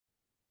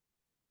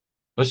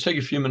Let's take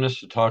a few minutes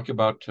to talk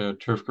about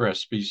turfgrass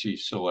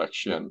species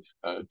selection,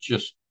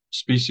 just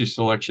species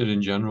selection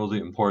in general,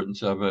 the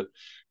importance of it.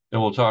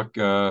 Then we'll talk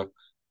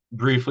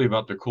briefly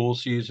about the cool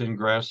season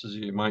grasses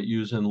you might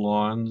use in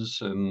lawns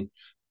and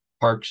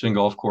parks and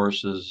golf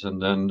courses. And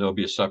then there'll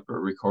be a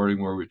separate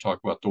recording where we talk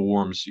about the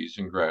warm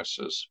season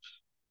grasses.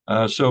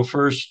 So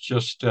first,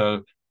 just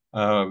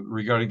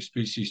regarding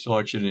species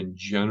selection in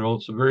general,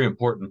 it's a very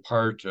important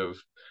part of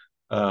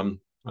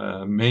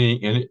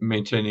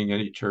maintaining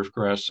any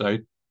turfgrass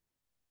site.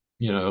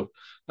 you know,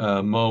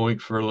 Mowing,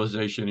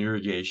 fertilization,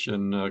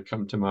 irrigation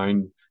come to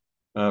mind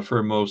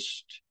for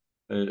most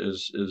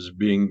is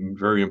being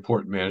very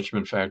important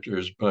management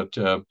factors. But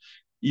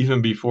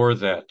even before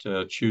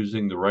that,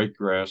 choosing the right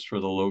grass for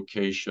the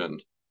location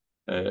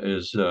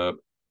is going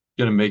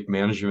to make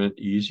management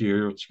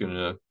easier. It's going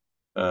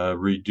to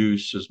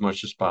reduce as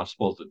much as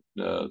possible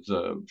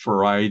the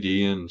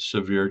variety and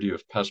severity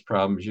of pest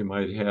problems you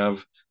might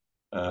have.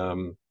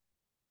 Um,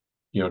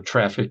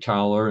 Traffic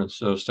tolerance,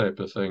 those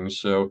type of things.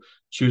 So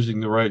choosing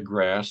the right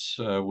grass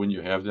when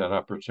you have that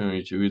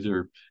opportunity to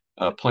either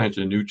plant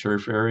a new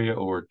turf area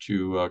or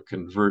to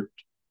convert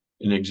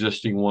an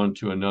existing one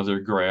to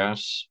another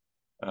grass.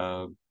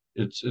 Uh,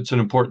 it's an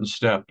important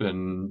step,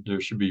 and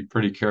there should be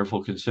pretty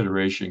careful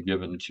consideration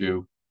given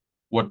to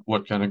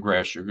what kind of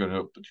grass you're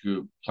going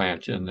to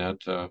plant in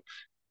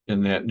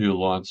that new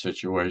lawn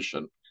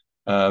situation.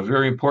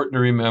 Very important to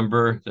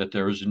remember that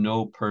there is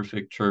no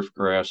perfect turf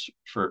grass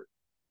for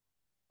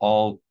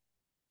all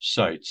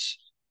sites.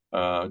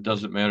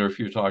 Doesn't matter if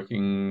you're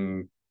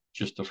talking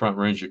just the Front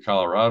Range of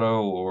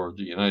Colorado or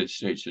the United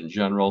States in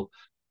general.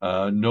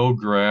 No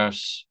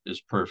grass is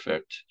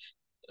perfect.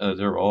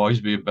 There will always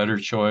be a better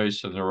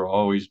choice, and there will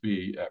always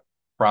be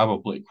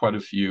probably quite a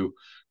few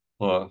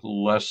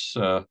less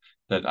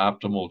than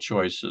optimal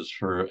choices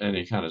for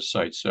any kind of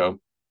site. So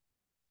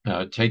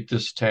take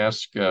this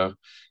task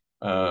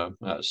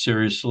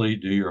seriously.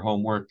 Do your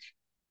homework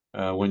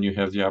when you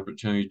have the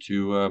opportunity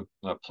to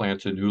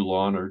plant a new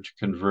lawn or to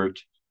convert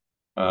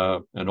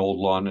an old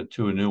lawn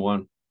into a new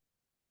one,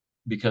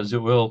 because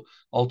it will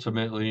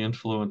ultimately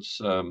influence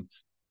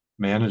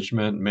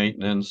management,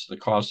 maintenance, the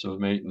cost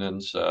of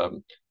maintenance, uh,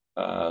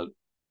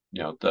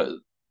 the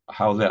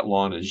how that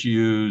lawn is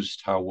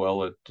used, how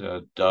well it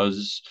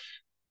does,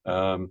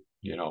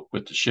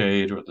 with the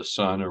shade or the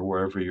sun or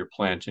wherever you're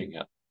planting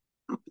it.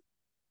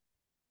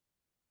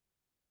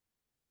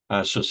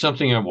 So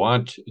something I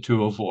want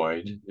to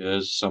avoid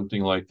is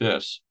something like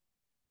this.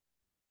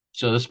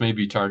 So this may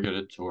be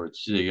targeted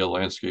towards the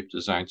landscape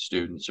design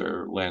students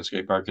or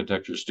landscape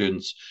architecture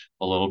students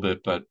a little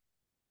bit, but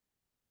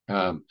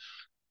um,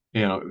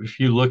 if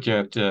you look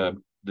at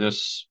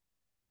this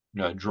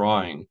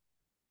drawing,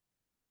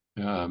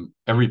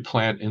 every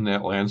plant in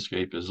that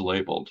landscape is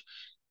labeled,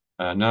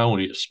 not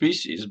only a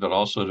species but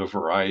also the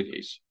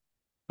varieties.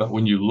 But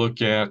when you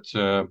look at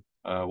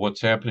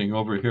what's happening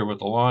over here with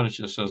the lawn, it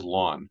just says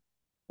lawn.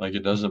 Like,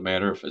 it doesn't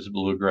matter if it's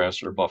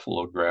bluegrass or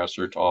buffalo grass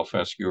or tall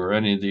fescue or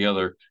any of the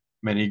other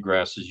many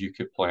grasses you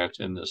could plant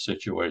in this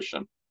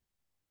situation.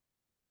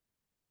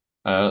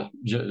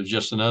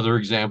 Just another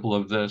example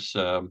of this,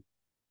 I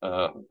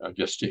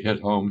guess to hit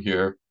home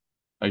here,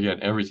 again,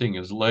 everything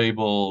is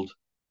labeled.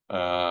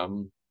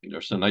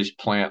 There's a nice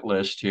plant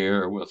list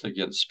here with,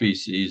 again,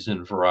 species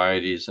and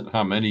varieties and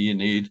how many you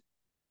need.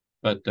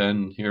 But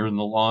then here in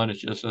the lawn, it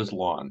just says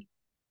lawn.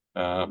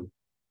 Um,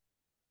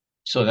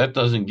 so that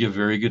doesn't give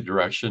very good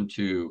direction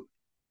to,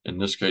 in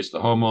this case,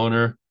 the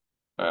homeowner,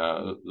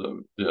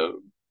 the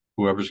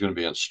whoever's going to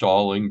be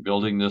installing,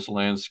 building this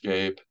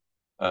landscape.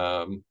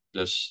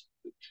 This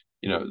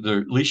There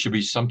at least should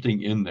be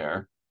something in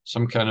there,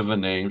 some kind of a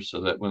name,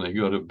 so that when they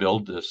go to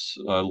build this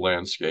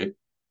landscape,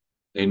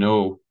 they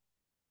know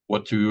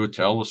what to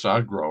tell the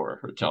sod grower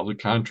or tell the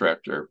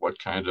contractor what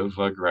kind of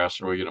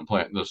grass are we going to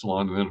plant in this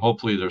lawn. And then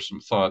hopefully there's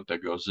some thought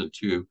that goes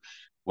into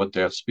what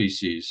that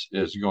species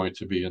is going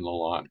to be in the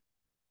lawn.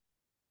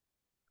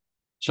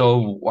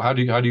 So how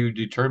do you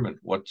determine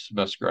what's the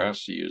best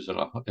grass to use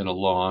in a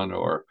lawn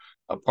or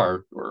a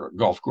park or a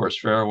golf course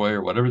fairway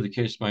or whatever the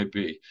case might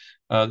be?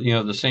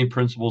 The same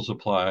principles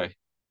apply.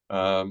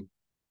 Um,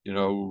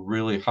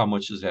 really, how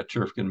much is that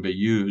turf going to be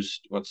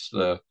used? What's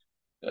the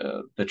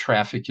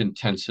traffic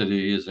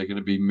intensity? Is it going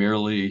to be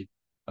merely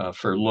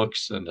for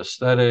looks and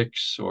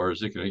aesthetics, or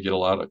is it going to get a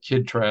lot of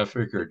kid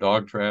traffic or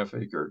dog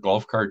traffic or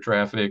golf cart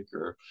traffic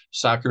or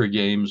soccer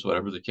games,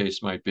 whatever the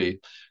case might be?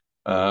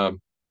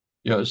 Um,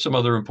 some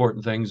other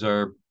important things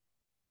are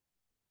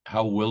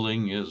how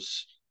willing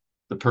is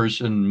the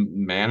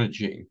person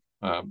managing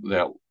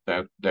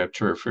that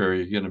turf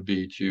area going to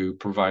be to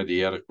provide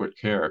the adequate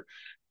care,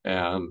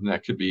 and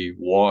that could be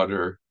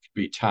water,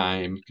 could be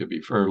time, could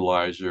be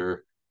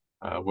fertilizer,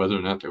 whether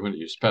or not they're going to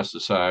use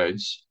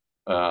pesticides.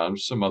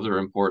 Some other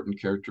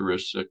important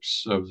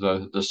characteristics of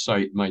the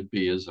site might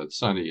be: is it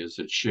sunny? Is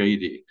it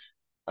shady?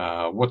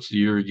 What's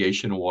the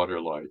irrigation water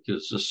like?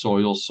 Is the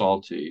soil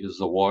salty? Is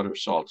the water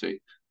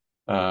salty?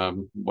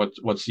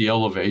 What's the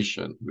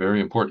elevation?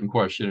 Very important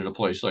question in a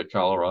place like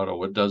Colorado.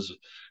 What does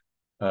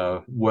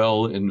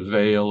well in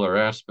Vail or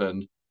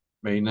Aspen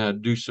may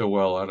not do so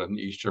well out on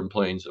the eastern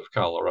plains of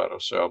Colorado.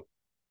 So,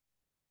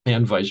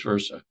 and vice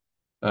versa.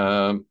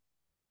 Um,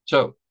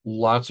 so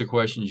lots of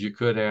questions you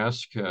could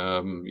ask.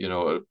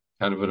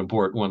 Kind of an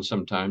important one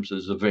sometimes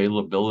is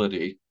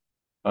availability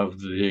of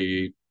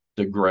the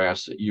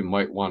grass that you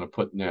might want to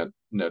put in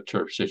that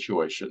turf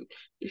situation.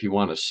 If you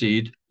want a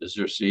seed, is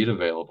there seed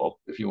available?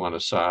 If you want a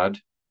sod,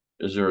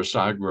 is there a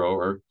sod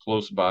grower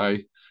close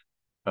by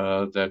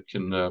that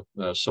can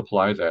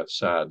supply that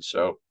sod?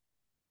 So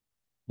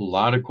a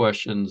lot of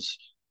questions,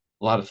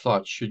 a lot of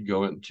thought should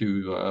go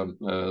into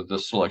the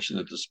selection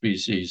of the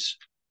species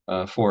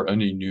for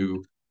any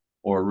new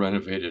or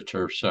renovated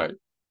turf site.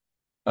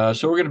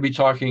 So we're going to be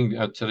talking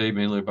today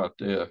mainly about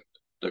the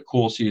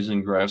cool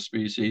season grass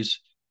species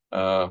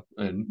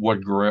and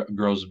what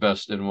grows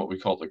best in what we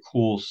call the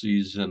cool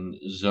season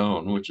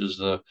zone, which is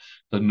the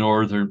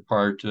northern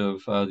part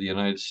of the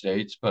United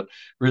States. But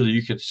really,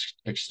 you could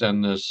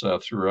extend this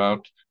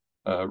throughout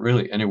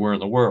really anywhere in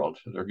the world.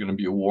 There are going to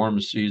be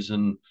warm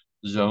season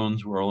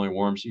zones where only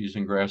warm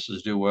season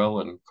grasses do well,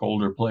 and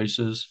colder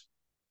places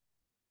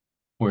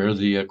where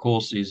the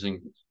cool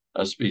season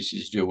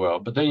species do well.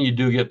 But then you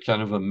do get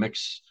kind of a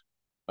mix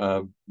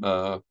uh,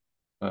 uh,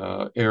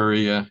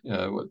 area.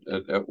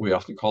 We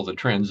often call the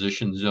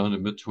transition zone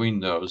in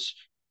between those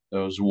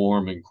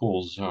warm and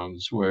cool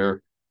zones,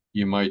 where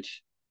you might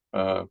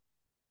uh,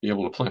 be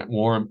able to plant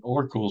warm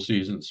or cool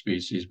season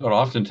species. But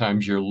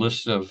oftentimes, your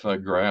list of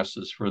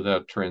grasses for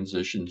that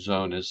transition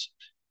zone is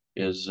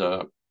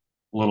a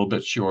little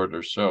bit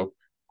shorter. So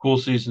cool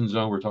season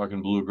zone, we're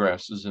talking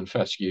bluegrasses and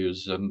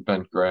fescues and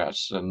bent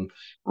grass and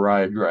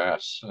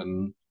ryegrass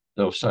and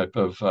those type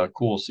of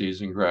cool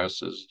season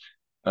grasses.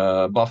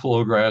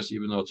 Buffalo grass,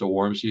 even though it's a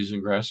warm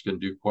season grass, can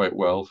do quite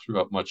well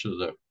throughout much of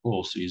the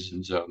cool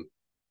season zone.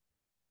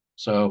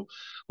 So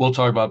we'll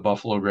talk about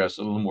buffalo grass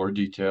in a little more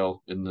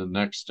detail in the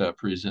next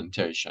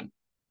presentation.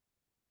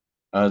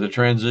 The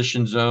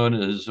transition zone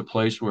is a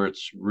place where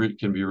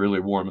can be really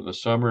warm in the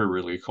summer,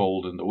 really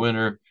cold in the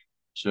winter.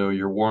 So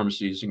your warm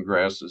season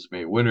grasses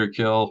may winter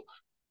kill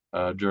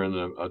during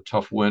a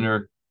tough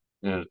winter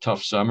and a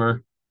tough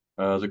summer.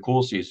 The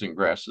cool season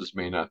grasses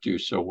may not do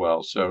so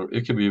well. So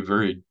it can be a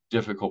very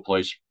difficult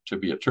place to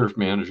be a turf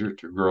manager,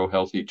 to grow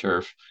healthy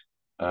turf.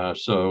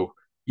 So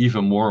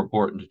even more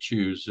important to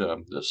choose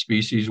the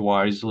species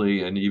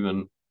wisely, and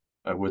even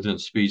within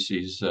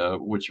species,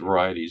 which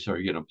varieties are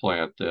you going to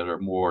plant that are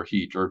more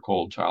heat or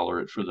cold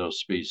tolerant for those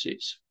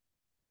species.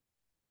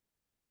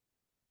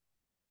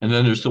 And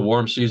then there's the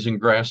warm season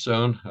grass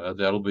zone.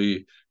 That'll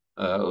be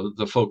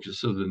the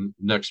focus of the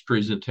next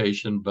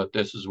presentation, but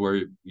this is where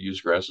you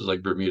use grasses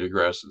like Bermuda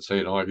grass and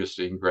St.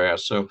 Augustine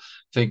grass. So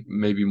think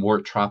maybe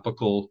more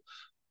tropical,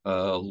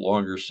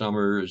 longer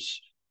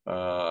summers,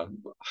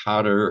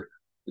 hotter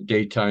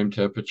daytime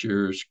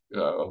temperatures,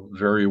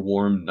 very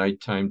warm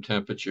nighttime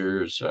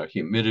temperatures,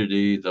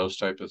 humidity, those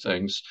type of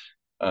things.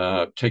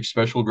 Take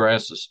special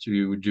grasses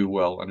to do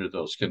well under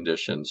those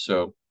conditions.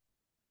 So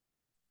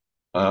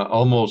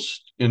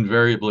almost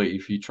invariably,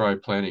 if you try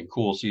planting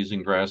cool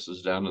season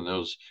grasses down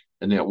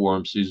in that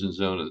warm season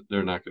zone,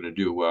 they're not going to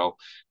do well.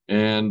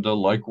 And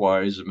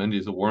likewise, many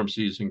of the warm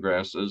season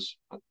grasses,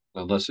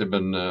 unless they've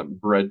been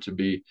bred to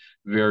be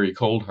very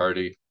cold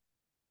hardy,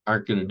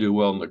 aren't going to do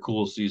well in the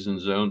cool season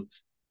zone,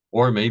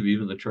 or maybe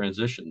even the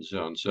transition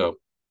zone. So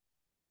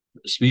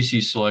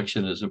species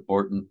selection is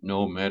important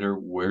no matter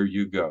where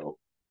you go.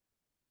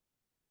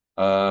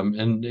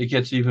 And it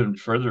gets even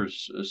further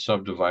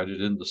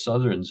subdivided in the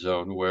southern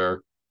zone,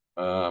 where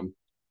um,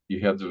 you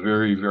have the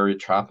very, very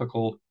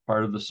tropical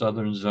part of the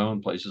southern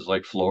zone, places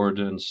like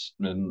Florida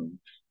and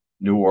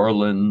New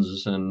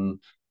Orleans, and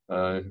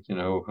a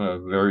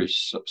very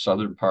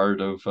southern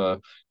part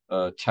of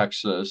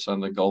Texas on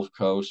the Gulf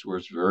Coast, where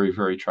it's very,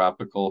 very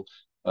tropical.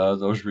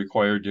 Those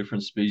require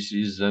different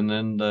species, and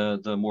then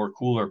the more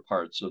cooler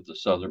parts of the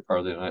southern part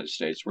of the United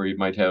States, where you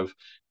might have,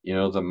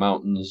 the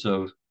mountains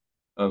of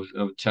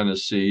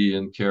Tennessee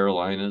and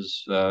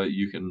Carolinas,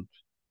 you can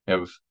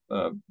have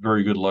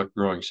very good luck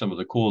growing some of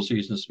the cool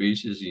season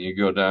species. And you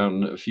go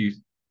down a few,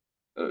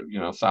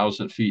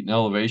 1,000 feet in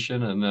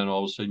elevation, and then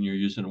all of a sudden you're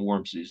using a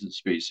warm season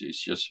species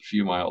just a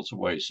few miles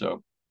away.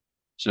 So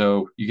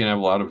you can have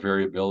a lot of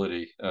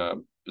variability,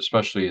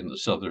 especially in the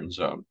southern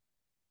zone.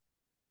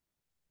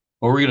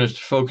 Well, we're going to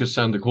focus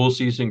on the cool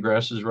season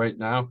grasses right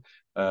now.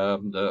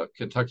 The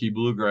Kentucky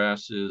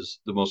bluegrass is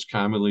the most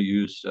commonly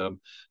used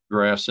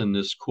grass in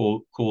this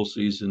cool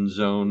season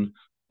zone.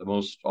 The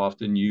most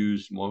often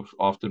used, most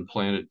often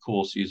planted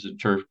cool season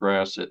turf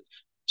grass. It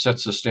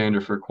sets the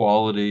standard for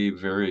quality,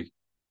 very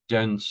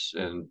dense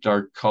and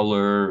dark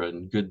color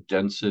and good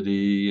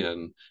density,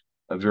 and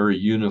a very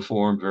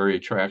uniform, very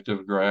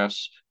attractive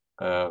grass.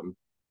 Um,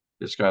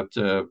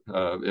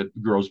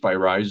 it grows by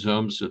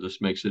rhizomes, so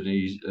this makes it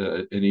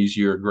an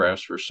easier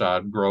grass for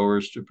sod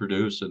growers to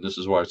produce, and this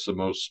is why it's the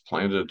most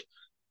planted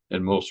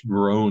and most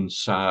grown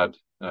sod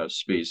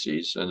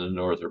species in the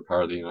northern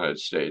part of the United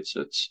States.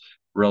 It's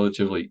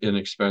relatively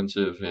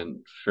inexpensive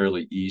and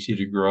fairly easy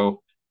to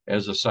grow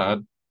as a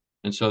sod.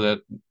 And so that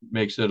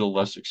makes it a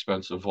less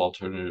expensive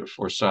alternative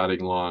for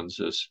sodding lawns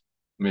as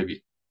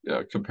maybe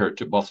compared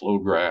to buffalo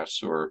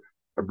grass or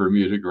a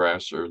Bermuda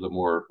grass or the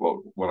more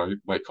what I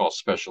might call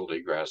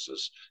specialty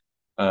grasses.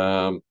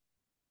 Um,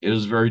 it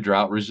is very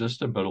drought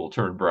resistant, but it will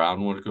turn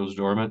brown when it goes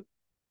dormant.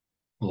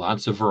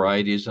 Lots of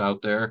varieties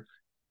out there.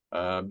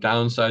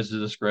 Downsides of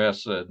this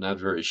grass, not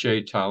very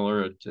shade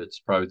tolerant. It's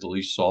probably the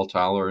least salt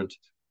tolerant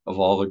of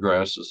all the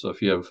grasses. So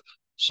if you have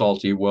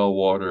salty well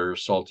water,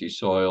 salty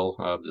soil,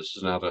 this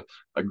is not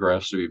a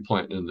grass to be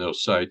planting in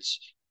those sites.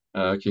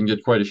 Can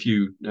get quite a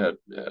few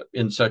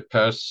insect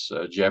pests,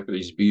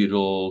 Japanese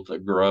beetle, the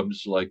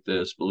grubs like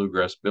this,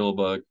 bluegrass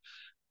billbug.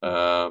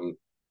 Um,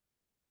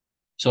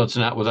 so it's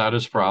not without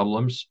its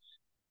problems.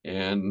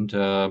 And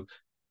the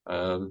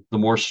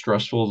more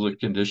stressful the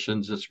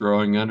conditions it's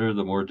growing under,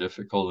 the more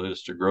difficult it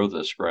is to grow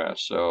this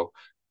grass. So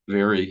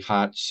very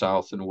hot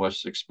south and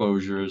west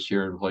exposures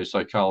here in a place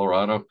like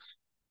Colorado,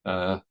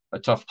 a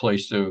tough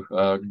place to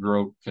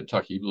grow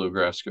Kentucky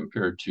bluegrass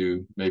compared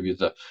to maybe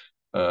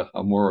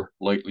a more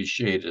lightly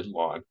shaded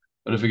lawn.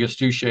 But if it gets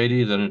too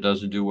shady, then it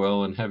doesn't do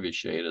well in heavy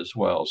shade as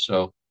well.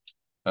 So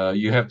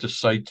you have to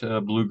site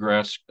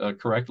bluegrass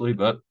correctly,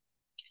 but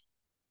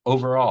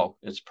overall,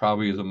 it's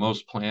probably the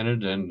most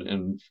planted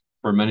and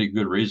for many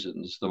good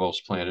reasons, the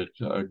most planted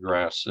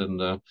grass in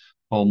the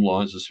home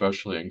lawns,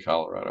 especially in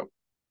Colorado.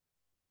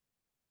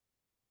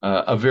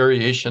 A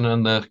variation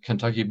on the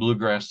Kentucky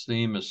bluegrass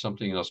theme is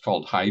something that's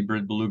called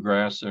hybrid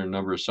bluegrass. There are a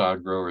number of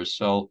sod growers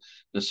sell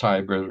this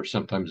hybrid, or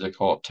sometimes they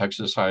call it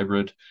Texas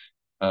hybrid.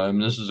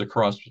 This is a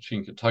cross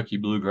between Kentucky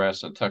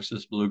bluegrass and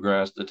Texas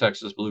bluegrass. The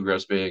Texas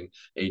bluegrass being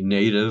a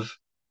native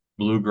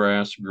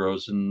bluegrass,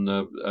 grows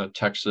in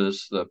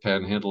Texas, the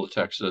panhandle of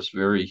Texas,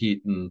 very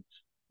heat and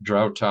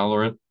drought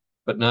tolerant,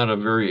 but not a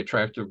very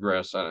attractive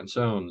grass on its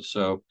own.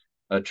 So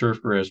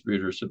turfgrass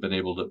breeders have been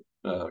able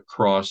to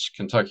cross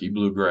Kentucky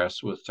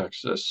bluegrass with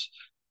Texas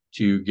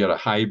to get a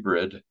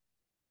hybrid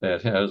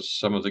that has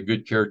some of the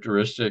good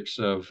characteristics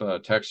of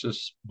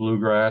Texas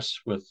bluegrass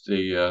with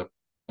the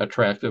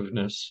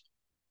attractiveness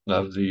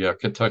of the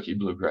Kentucky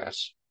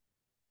bluegrass.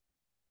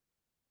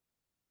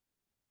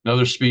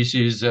 Another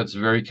species that's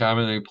very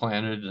commonly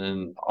planted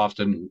and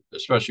often,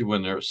 especially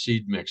when there are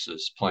seed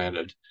mixes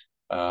planted,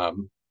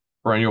 um,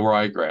 perennial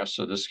ryegrass.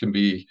 So this can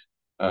be,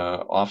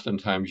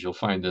 oftentimes you'll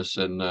find this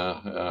in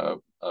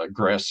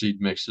grass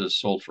seed mixes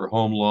sold for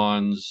home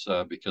lawns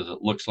because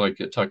it looks like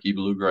Kentucky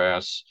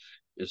bluegrass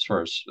as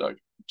far as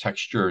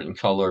texture and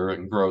color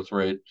and growth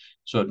rate.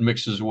 So it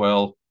mixes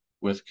well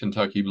with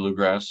Kentucky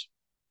bluegrass,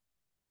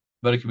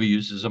 but it can be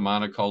used as a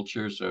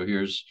monoculture. So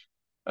here's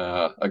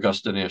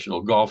Augusta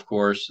National Golf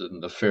Course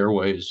and the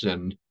fairways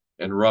and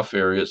rough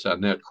areas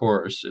on that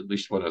course, at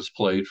least when it's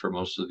played for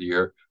most of the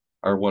year,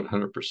 are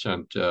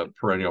 100%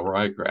 perennial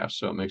ryegrass.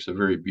 So it makes a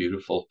very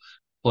beautiful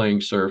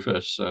playing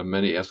surface.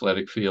 Many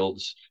athletic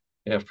fields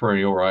have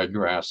perennial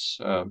ryegrass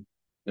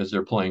as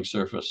their playing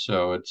surface.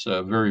 So it's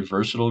a very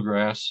versatile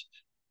grass.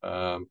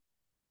 Um,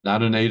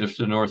 Not a native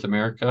to North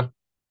America,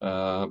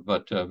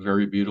 but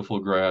very beautiful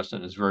grass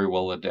and is very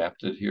well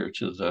adapted here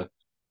to the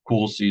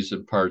cool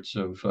season parts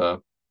of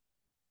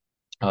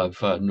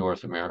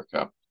North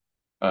America.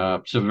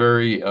 It's a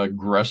very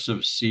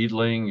aggressive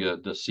seedling.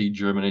 The seed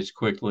germinates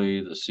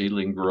quickly. The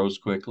seedling grows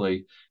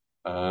quickly.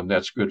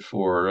 That's good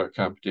for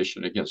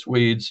competition against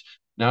weeds.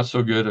 Not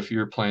so good if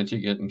you're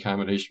planting it in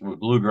combination with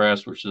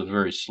bluegrass, which is a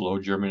very slow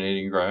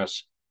germinating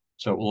grass.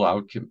 So it will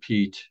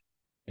outcompete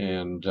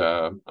and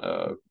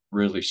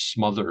really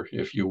smother,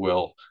 if you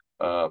will,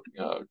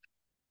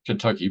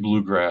 Kentucky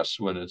bluegrass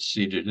when it's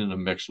seeded in a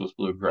mix with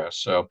bluegrass.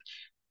 So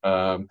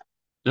um,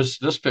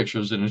 this picture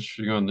is an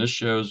interesting one. This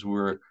shows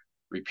where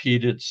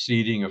repeated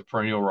seeding of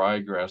perennial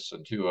ryegrass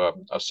into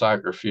a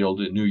soccer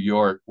field in New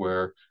York,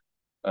 where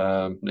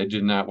they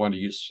did not want to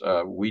use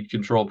weed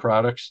control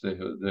products.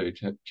 They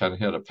kind of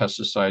had a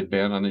pesticide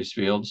ban on these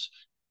fields,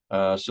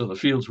 so the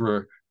fields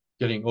were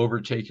getting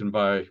overtaken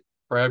by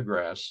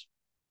crabgrass.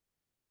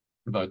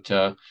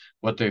 But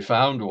what they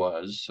found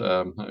was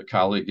a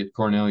colleague at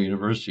Cornell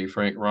University,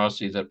 Frank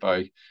Rossi, that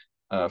by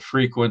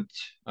frequent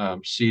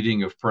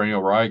seeding of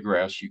perennial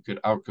ryegrass, you could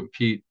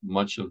outcompete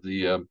much of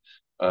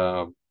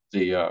uh,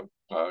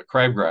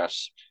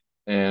 crabgrass,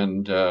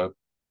 and that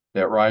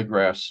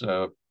ryegrass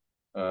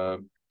uh,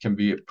 can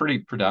be a pretty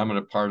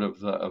predominant part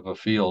of a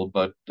field,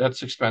 but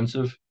that's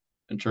expensive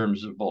in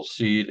terms of both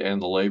seed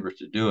and the labor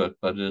to do it.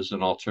 But it is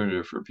an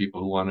alternative for people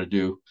who want to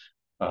do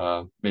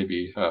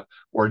maybe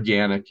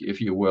organic,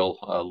 if you will,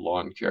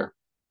 lawn care.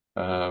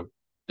 Uh,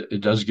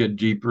 it does get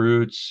deep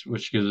roots,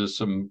 which gives us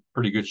some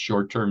pretty good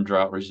short-term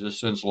drought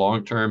resistance.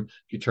 Long-term,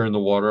 if you turn the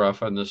water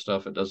off on this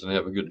stuff, it doesn't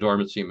have a good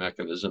dormancy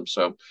mechanism,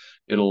 so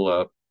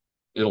it'll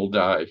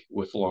die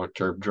with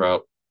long-term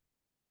drought.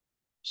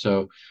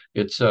 So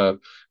it's an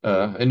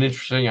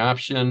interesting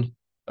option.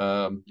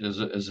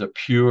 As a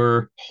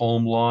pure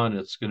home lawn,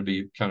 it's going to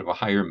be kind of a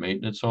higher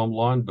maintenance home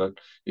lawn, but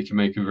it can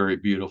make a very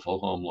beautiful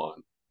home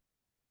lawn.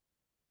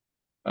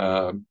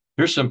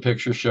 Here's some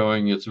pictures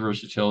showing its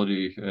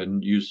versatility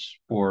and use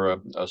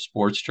for a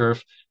sports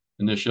turf.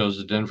 and this shows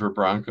the Denver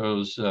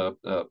Broncos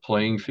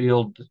playing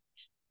field.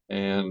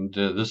 And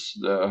this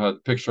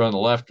picture on the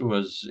left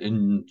was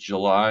in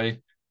July,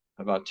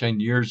 about 10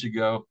 years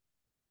ago.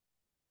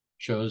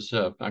 Shows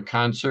a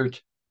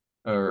concert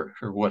or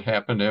what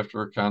happened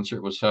after a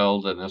concert was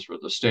held, and that's where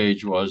the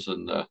stage was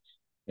and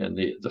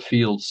the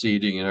field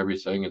seating and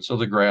everything. And so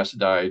the grass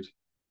died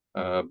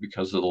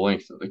because of the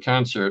length of the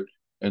concert.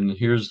 And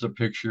here's the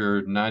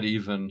picture, not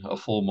even a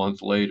full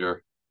month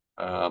later,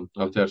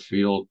 of that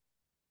field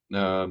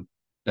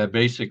that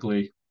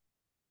basically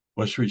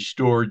was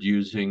restored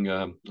using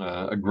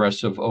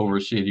aggressive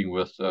overseeding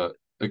with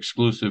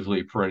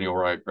exclusively perennial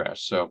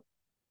ryegrass.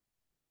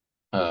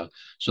 Uh,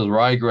 so the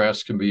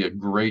ryegrass can be a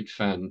great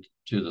fend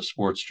to the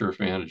sports turf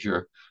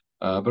manager,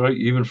 but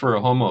even for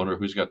a homeowner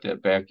who's got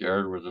that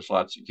backyard where there's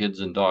lots of kids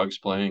and dogs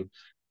playing,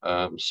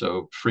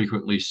 so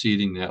frequently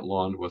seeding that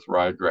lawn with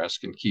ryegrass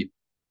can keep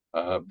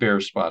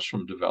bare spots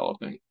from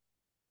developing.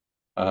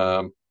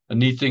 A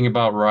neat thing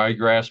about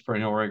ryegrass,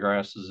 perennial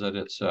ryegrass, is that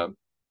it's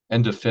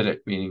endophytic,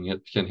 meaning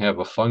it can have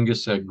a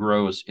fungus that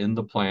grows in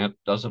the plant,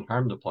 doesn't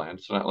harm the plant.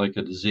 It's not like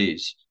a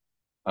disease.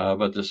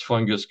 But this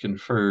fungus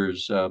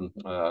confers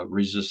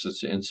resistance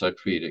to insect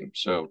feeding.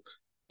 So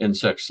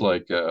insects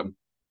like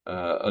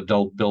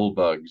adult bill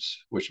bugs,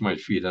 which might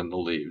feed on the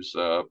leaves,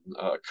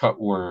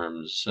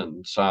 cutworms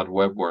and sod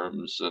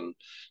webworms, and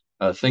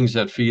things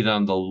that feed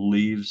on the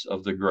leaves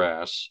of the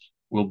grass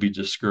will be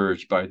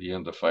discouraged by the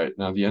endophyte.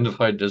 Now, the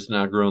endophyte does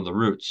not grow in the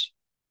roots,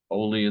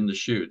 only in the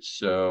shoots.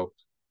 So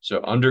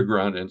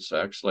underground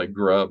insects like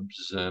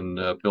grubs and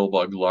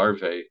billbug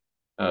larvae,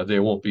 they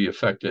won't be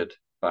affected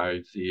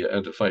by the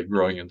endophyte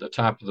growing in the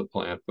top of the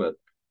plant, but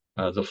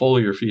the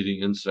foliar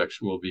feeding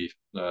insects will be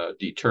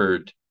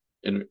deterred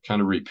and kind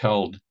of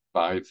repelled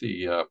by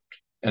the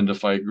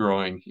endophyte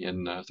growing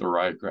in the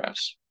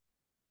ryegrass.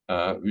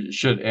 We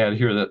should add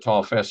here that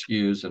tall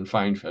fescues and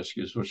fine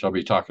fescues, which I'll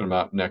be talking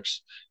about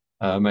next,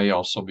 may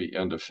also be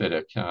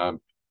endophytic.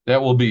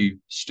 That will be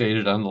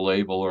stated on the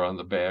label or on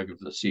the bag of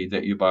the seed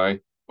that you buy,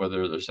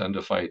 whether there's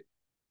endophyte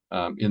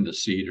in the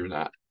seed or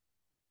not.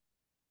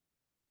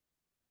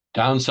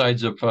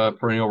 Downsides of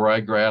perennial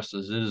ryegrass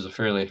is it is a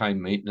fairly high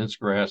maintenance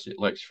grass. It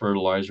likes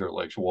fertilizer, it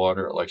likes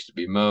water, it likes to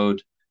be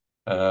mowed.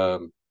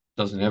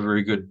 Doesn't have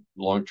very good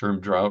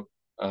long-term drought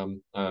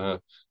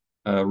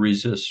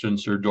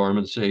resistance or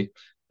dormancy.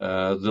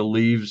 The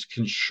leaves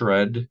can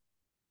shred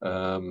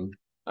um,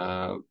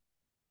 uh,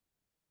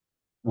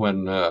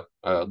 when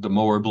the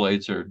mower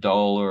blades are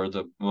dull or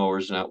the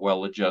mower's not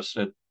well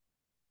adjusted.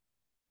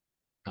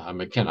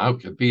 It can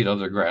outcompete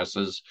other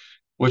grasses,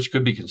 which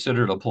could be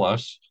considered a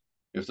plus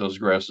if those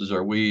grasses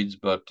are weeds,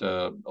 but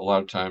a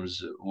lot of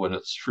times when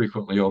it's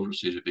frequently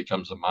overseeded, it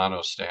becomes a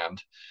monostand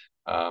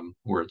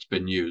where it's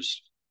been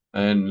used.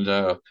 And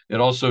it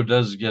also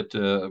does get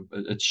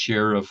its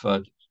share of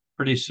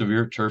pretty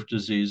severe turf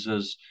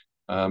diseases.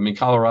 In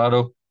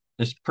Colorado,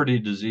 it's pretty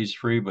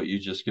disease-free, but you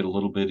just get a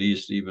little bit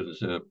east, even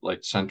to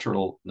like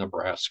central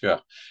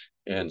Nebraska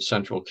and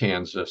central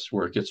Kansas,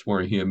 where it gets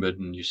more humid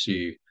and you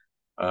see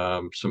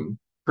some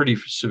pretty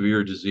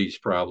severe disease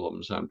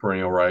problems on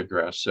perennial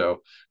ryegrass.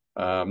 So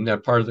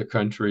that part of the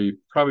country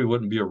probably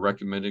wouldn't be a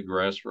recommended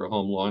grass for a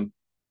home lawn.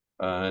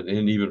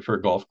 And even for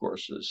golf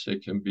courses,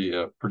 it can be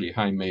a pretty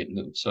high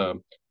maintenance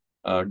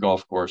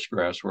golf course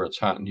grass where it's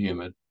hot and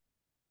humid.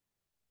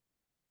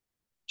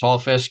 Tall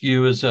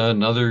fescue is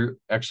another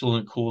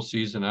excellent cool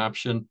season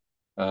option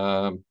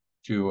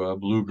to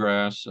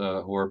bluegrass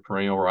or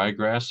perennial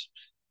ryegrass.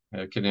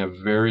 It can have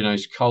very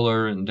nice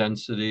color and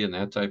density and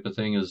that type of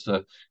thing as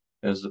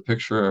the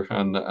picture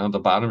on the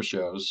bottom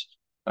shows.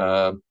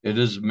 It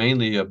is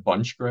mainly a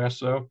bunch grass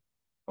though,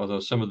 although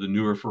some of the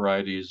newer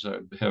varieties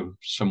have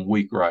some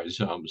weak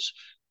rhizomes.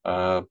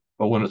 But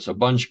when it's a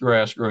bunch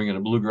grass growing in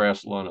a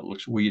bluegrass lawn, it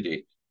looks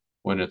weedy.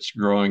 When it's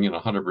growing in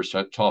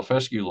 100% tall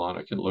fescue lawn,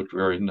 it can look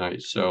very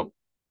nice. So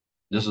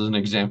this is an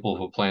example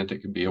of a plant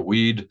that can be a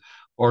weed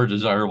or a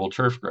desirable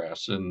turf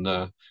grass, and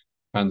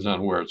depends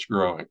on where it's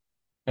growing.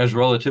 Has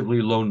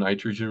relatively low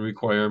nitrogen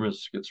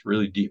requirements, gets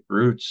really deep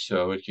roots,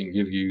 so it can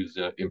give you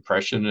the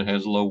impression it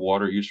has low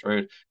water use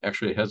rate.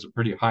 Actually, it has a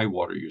pretty high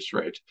water use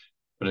rate,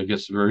 but it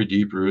gets very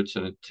deep roots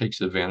and it takes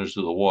advantage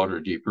of the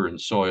water deeper in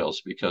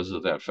soils because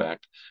of that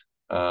fact.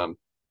 Um,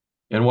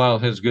 and while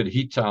it has good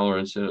heat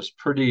tolerance, it has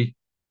pretty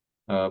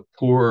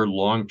poor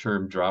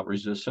long-term drought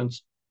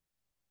resistance,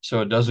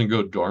 so it doesn't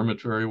go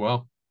dormant very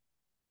well.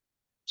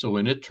 So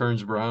when it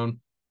turns brown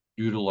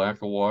due to lack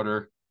of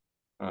water,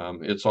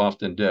 it's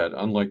often dead,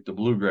 unlike the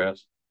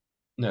bluegrass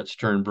that's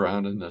turned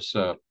brown in this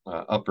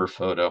upper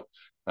photo.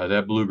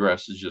 That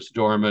bluegrass is just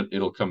dormant.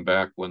 It'll come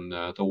back when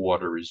the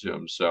water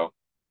resumes. So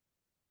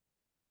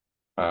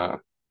uh,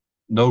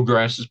 no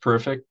grass is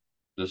perfect.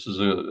 This is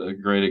a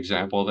great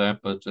example of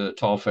that, but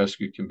tall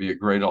fescue can be a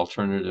great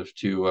alternative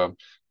to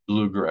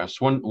bluegrass.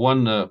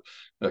 A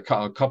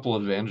couple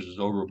of advantages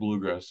over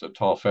bluegrass that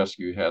tall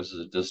fescue has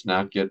is it does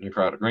not get in a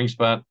crowded ring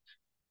spot,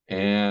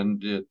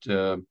 and it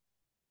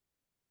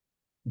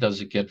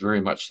doesn't get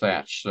very much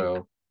thatch.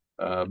 So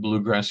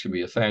bluegrass can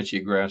be a thatchy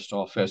grass,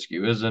 tall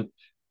fescue isn't.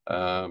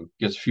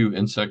 Gets a few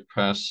insect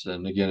pests,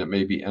 and again, it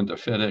may be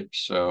endophytic,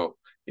 so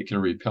it can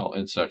repel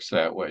insects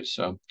that way.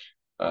 So,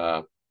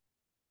 uh,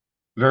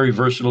 very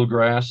versatile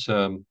grass.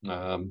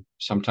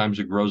 Sometimes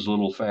it grows a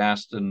little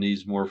fast and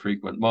needs more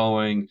frequent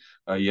mowing.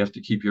 You have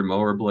to keep your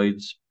mower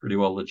blades pretty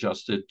well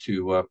adjusted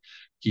to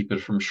keep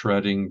it from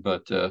shredding,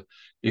 but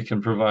it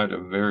can provide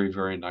a very,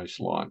 very nice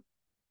lawn.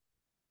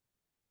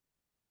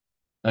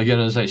 Again,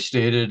 as I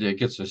stated, it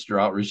gets this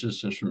drought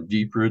resistance from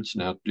deep roots,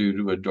 not due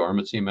to a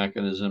dormancy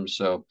mechanism.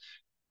 So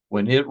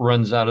when it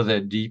runs out of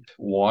that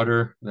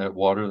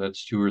water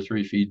that's 2 or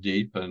 3 feet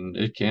deep, and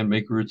it can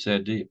make roots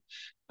that deep,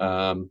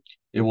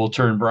 it will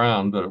turn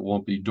brown, but it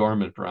won't be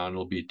dormant brown.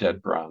 It'll be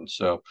dead brown.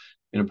 So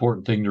an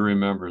important thing to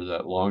remember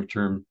that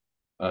long-term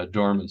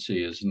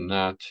dormancy is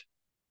not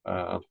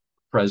uh,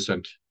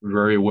 present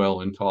very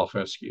well in tall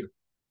fescue.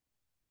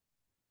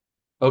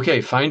 Okay,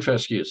 fine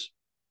fescues.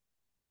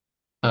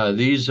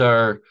 These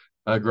are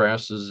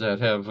grasses that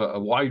have a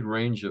wide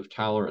range of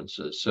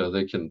tolerances, so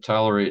they can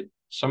tolerate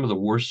some of the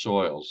worst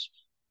soils,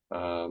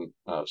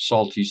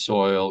 salty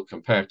soil,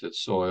 compacted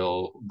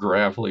soil,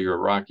 gravelly or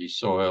rocky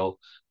soil,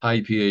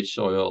 high pH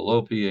soil,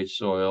 low pH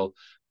soil,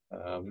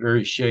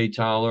 very shade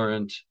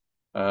tolerant.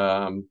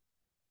 Um,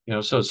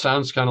 so it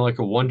sounds kind of like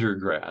a wonder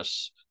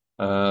grass,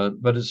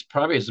 but it's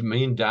probably its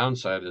main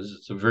downside is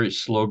it's a very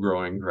slow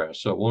growing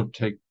grass, so it won't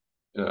take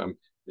um,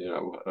 you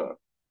know,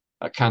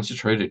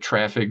 concentrated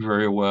traffic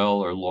very well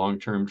or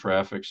long-term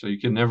traffic. So you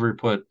can never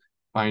put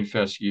pine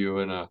fescue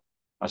in a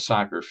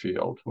soccer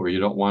field, or you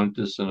don't want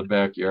this in a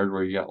backyard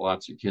where you got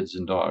lots of kids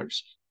and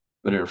dogs.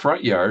 But in a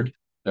front yard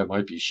that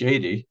might be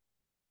shady,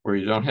 where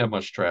you don't have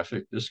much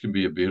traffic, this can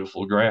be a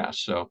beautiful grass.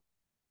 So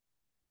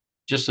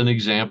just an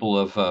example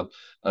of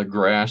a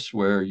grass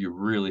where you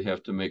really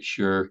have to make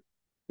sure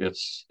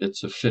it's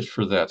a fit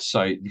for that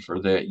site and for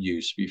that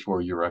use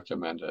before you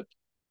recommend it.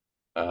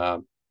 Uh,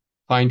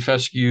 Pine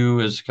fescue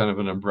is kind of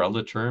an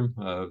umbrella term.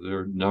 There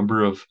are a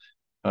number of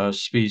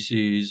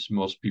species.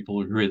 Most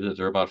people agree that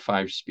there are about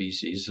 5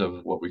 species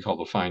of what we call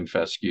the fine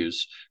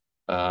fescues,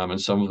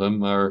 and some of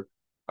them are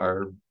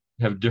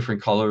have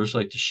different colors,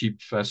 like the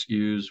sheep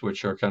fescues,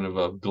 which are kind of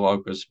a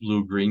glaucous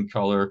blue-green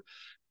color.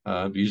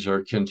 These are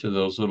akin to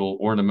those little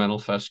ornamental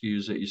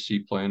fescues that you see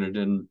planted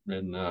in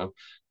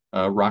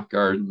rock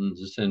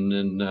gardens and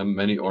in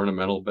many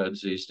ornamental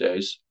beds these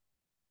days.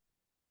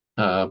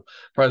 Uh,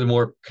 Probably the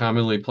more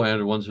commonly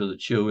planted ones are the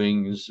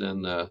chewings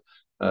and the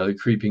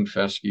creeping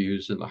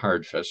fescues and the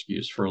hard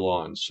fescues for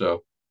lawns.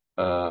 So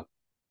uh,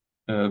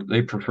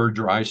 they prefer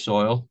dry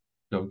soil,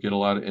 don't get a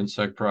lot of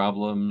insect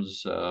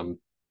problems.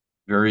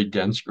 Very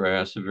dense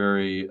grass, a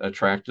very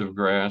attractive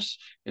grass.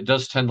 It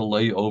does tend to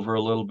lay over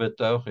a little bit,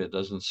 though. It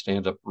doesn't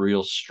stand up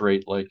real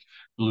straight like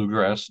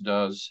bluegrass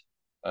does.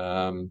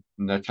 And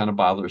that kind of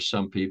bothers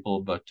some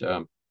people, but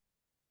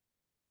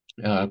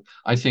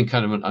I think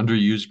kind of an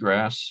underused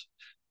grass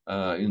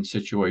in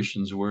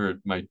situations where it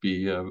might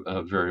be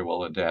very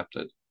well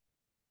adapted.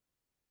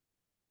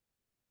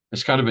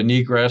 It's kind of a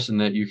neat grass in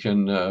that you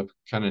can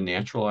kind of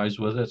naturalize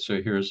with it.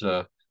 So here's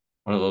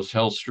one of those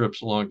health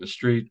strips along the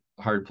street,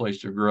 a hard place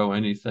to grow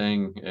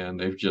anything, and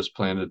they've just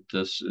planted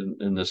this,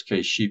 in this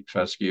case, sheep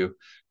fescue,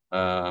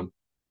 um,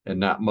 and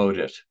not mowed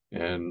it.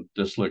 And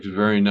this looks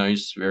very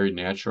nice, very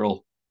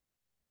natural.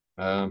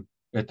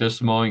 At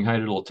this mowing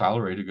height, it'll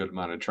tolerate a good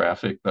amount of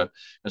traffic, but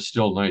it's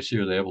still nice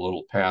here. They have a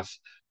little path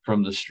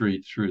from the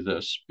street through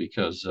this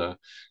because,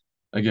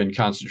 again,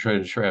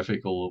 concentrated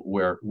traffic will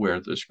wear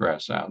this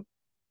grass out.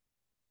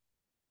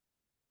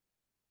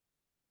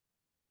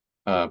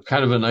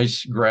 Kind of a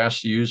nice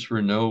grass used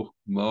for no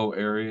mow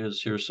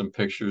areas. Here's some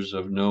pictures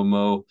of no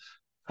mow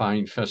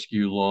pine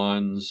fescue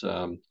lawns.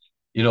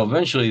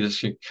 Eventually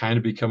this can kind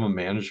of become a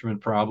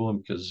management problem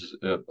because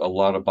a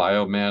lot of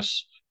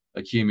biomass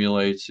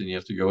accumulates and you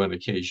have to go in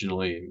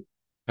occasionally and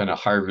kind of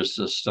harvest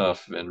this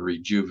stuff and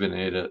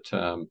rejuvenate it.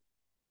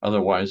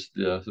 Otherwise,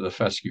 the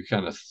fescue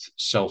kind of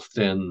self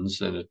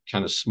thins and it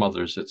kind of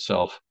smothers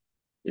itself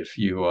if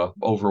you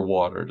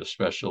overwater it,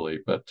 especially.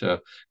 But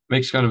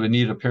makes kind of a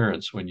neat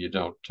appearance when you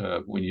don't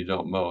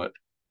mow it.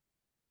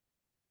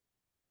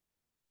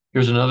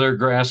 Here's another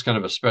grass, kind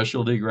of a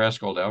specialty grass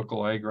called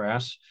alkali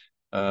grass.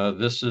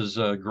 This is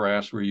a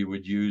grass where you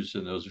would use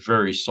in those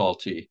very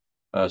salty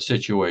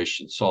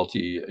situations,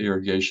 salty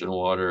irrigation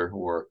water,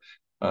 or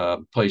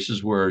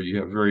places where you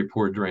have very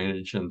poor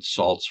drainage and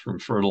salts from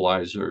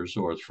fertilizers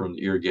or from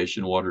the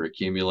irrigation water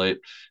accumulate.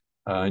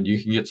 And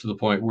you can get to the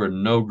point where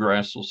no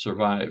grass will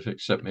survive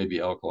except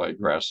maybe alkali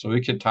grass. So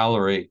it can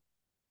tolerate,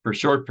 for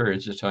short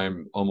periods of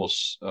time,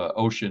 almost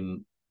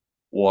ocean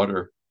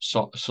water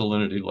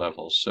salinity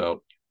levels.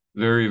 So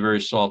very, very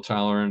salt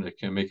tolerant. It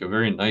can make a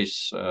very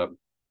nice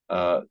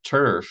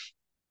turf.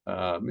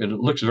 It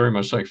looks very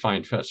much like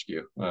fine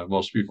fescue.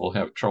 Most people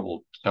have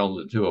trouble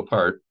telling the two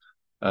apart.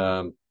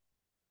 Um,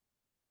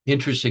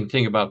 Interesting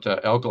thing about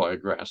the alkali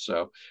grass,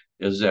 though,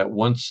 is that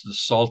once the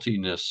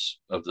saltiness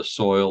of the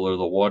soil or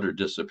the water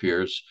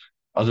disappears,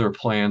 other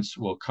plants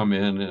will come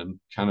in and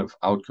kind of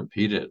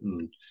outcompete it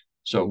and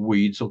So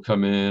weeds will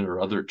come in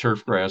or other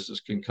turf grasses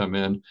can come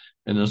in.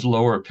 In this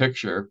lower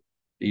picture,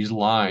 these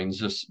lines,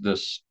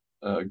 this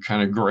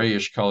kind of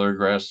grayish color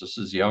grass, this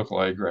is the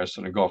alkali grass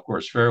in a golf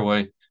course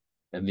fairway.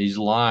 And these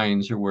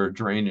lines are where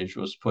drainage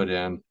was put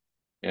in.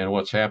 And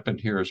what's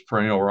happened here is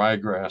perennial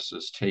ryegrass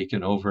has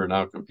taken over and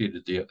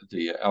outcompeted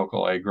the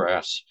alkali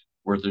grass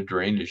where the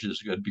drainage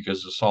is good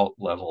because the salt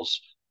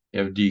levels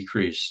have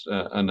decreased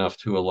enough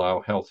to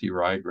allow healthy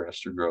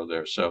ryegrass to grow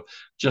there. So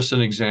just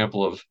an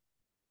example of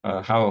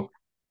how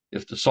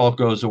if the salt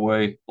goes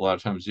away, a lot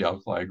of times the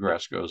alkali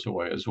grass goes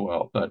away as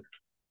well. But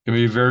it can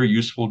be a very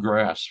useful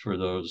grass for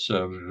those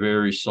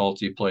very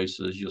salty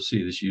places. You'll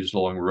see this used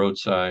along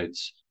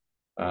roadsides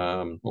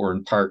or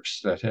in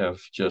parks that have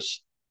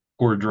just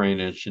poor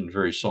drainage and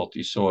very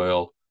salty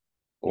soil,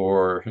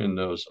 or in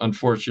those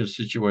unfortunate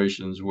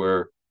situations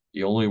where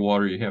the only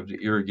water you have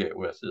to irrigate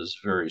with is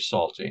very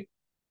salty.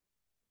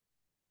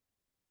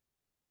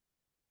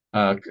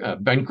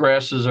 Bent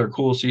grasses are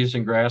cool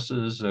season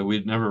grasses.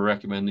 We'd never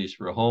recommend these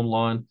for a home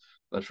lawn,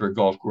 but for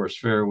golf course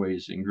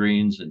fairways and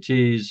greens and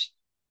tees,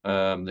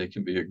 they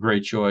can be a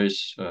great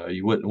choice.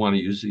 You wouldn't want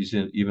to use these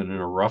even in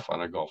a rough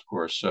on a golf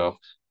course. So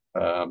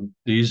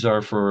these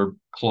are for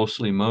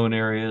closely mown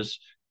areas.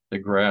 The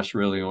grass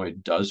really only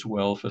does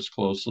well if it's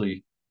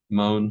closely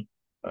mown.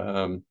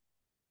 Um,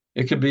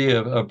 it could be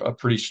a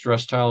pretty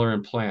stress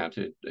tolerant plant.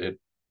 It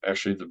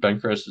actually the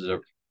bentgrass is a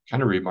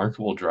kind of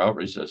remarkable drought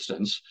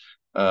resistance,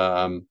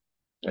 um,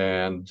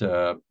 and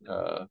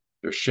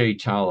they're shade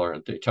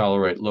tolerant. They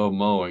tolerate low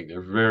mowing.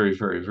 They're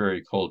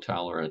very cold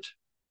tolerant.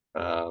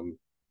 Um,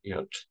 you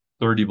know,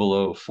 30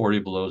 below, 40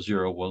 below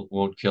zero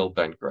won't kill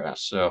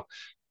bentgrass.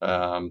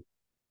 Um,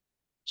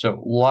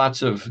 so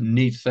lots of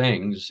neat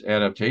things,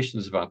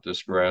 adaptations about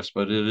this grass,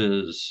 but it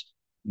is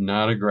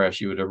not a grass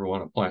you would ever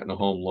want to plant in a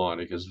home lawn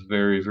because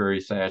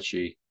very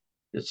thatchy.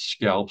 It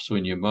scalps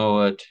when you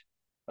mow it.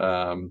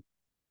 Um,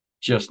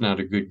 just not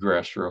a good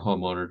grass for a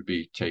homeowner to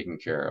be taking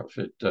care of.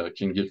 It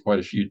can get quite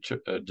a few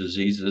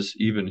diseases,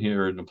 even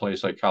here in a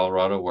place like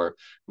Colorado, where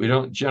we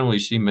don't generally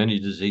see many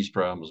disease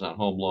problems on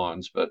home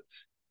lawns, but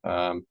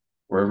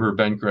wherever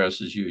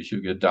bentgrass is used,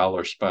 you get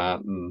dollar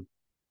spot and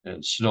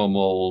snow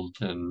mold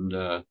and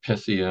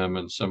pythium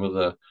and some of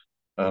the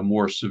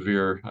more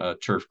severe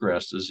turf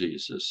grass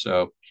diseases.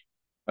 So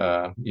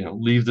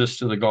leave this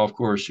to the golf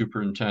course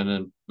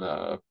superintendent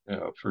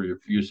for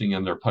using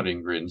in their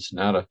putting greens.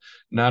 Not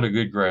a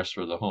good grass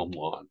for the home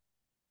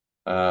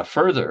lawn.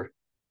 Further,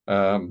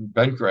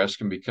 bent grass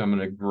can become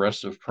an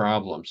aggressive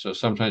problem. So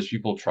sometimes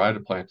people try to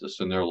plant this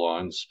in their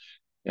lawns,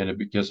 and it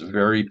becomes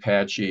very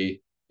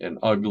patchy and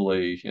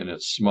ugly, and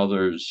it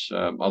smothers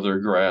other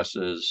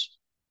grasses.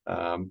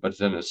 But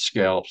then it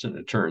scalps and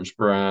it turns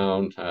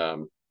brown.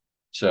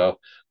 So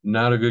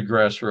not a good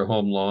grass for a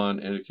home lawn,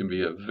 and it can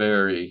be a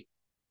very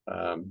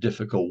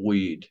difficult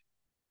weed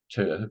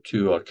to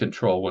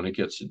control when it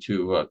gets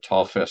into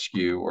tall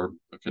fescue or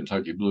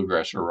Kentucky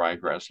bluegrass or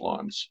ryegrass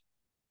lawns.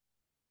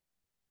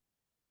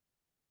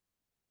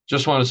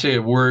 Just want to say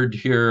a word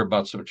here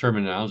about some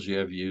terminology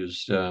I've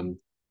used,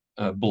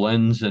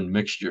 blends and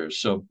mixtures.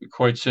 So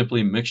quite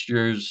simply,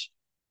 mixtures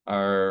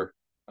are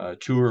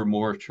two or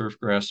more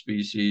turfgrass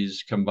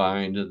species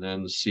combined and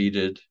then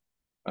seeded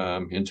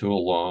into a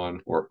lawn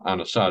or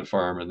on a sod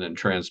farm and then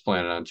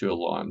transplanted onto a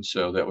lawn.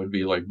 So that would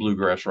be like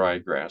bluegrass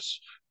ryegrass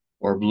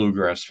or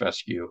bluegrass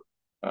fescue.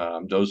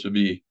 Those would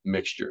be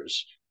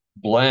mixtures.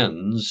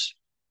 Blends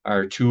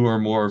are two or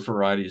more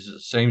varieties of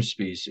the same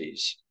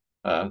species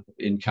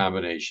in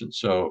combination.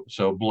 So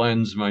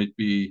blends might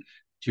be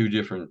two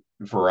different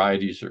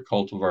varieties or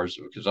cultivars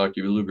of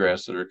Kentucky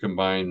bluegrass that are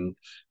combined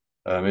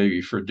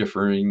maybe for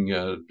differing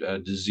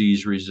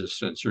disease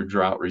resistance or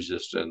drought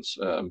resistance,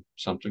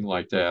 something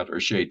like that, or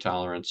shade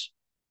tolerance.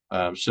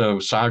 So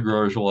sod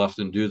growers will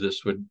often do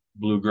this with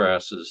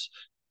bluegrasses.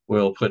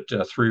 We'll put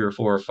three or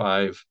four or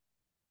five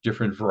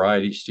different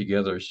varieties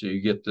together, so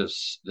you get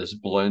this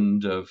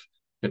blend of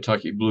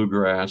Kentucky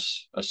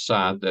bluegrass, a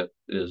sod that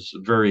is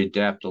very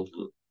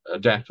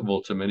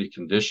adaptable to many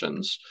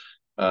conditions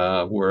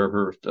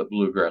wherever the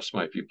bluegrass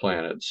might be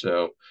planted.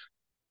 So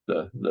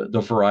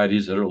the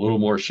varieties that are a little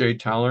more shade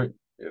tolerant,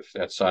 if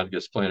that sod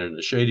gets planted in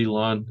a shady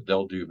lawn,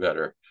 they'll do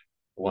better.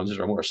 The ones that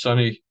are more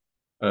sunny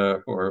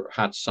or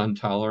hot sun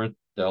tolerant,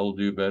 they'll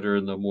do better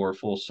in the more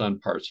full sun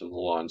parts of the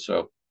lawn.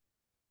 So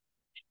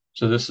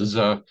this is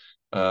an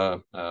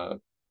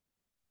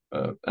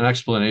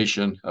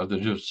explanation of the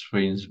difference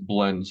between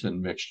blends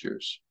and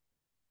mixtures.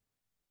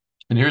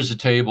 And here's a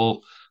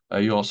table.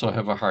 You also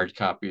have a hard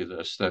copy of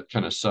this that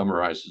kind of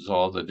summarizes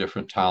all the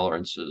different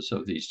tolerances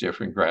of these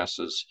different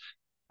grasses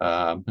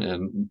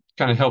and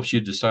kind of helps you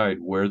decide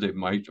where they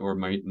might or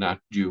might not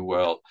do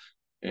well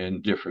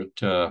in different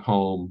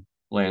home,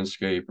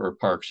 landscape, or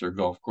parks or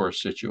golf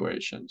course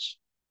situations.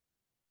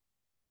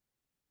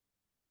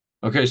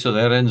 Okay, so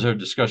that ends our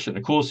discussion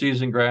of cool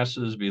season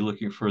grasses. Be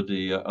looking for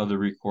the other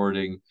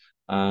recording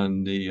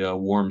on the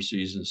warm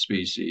season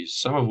species,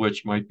 some of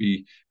which might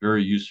be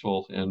very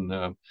useful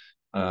in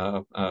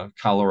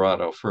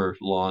Colorado for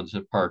lawns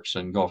and parks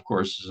and golf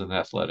courses and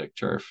athletic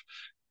turf.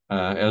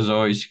 As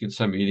always, you can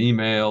send me an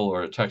email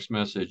or a text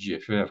message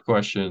if you have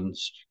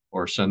questions,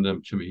 or send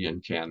them to me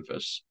in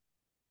Canvas.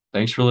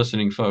 Thanks for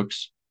listening,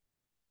 folks.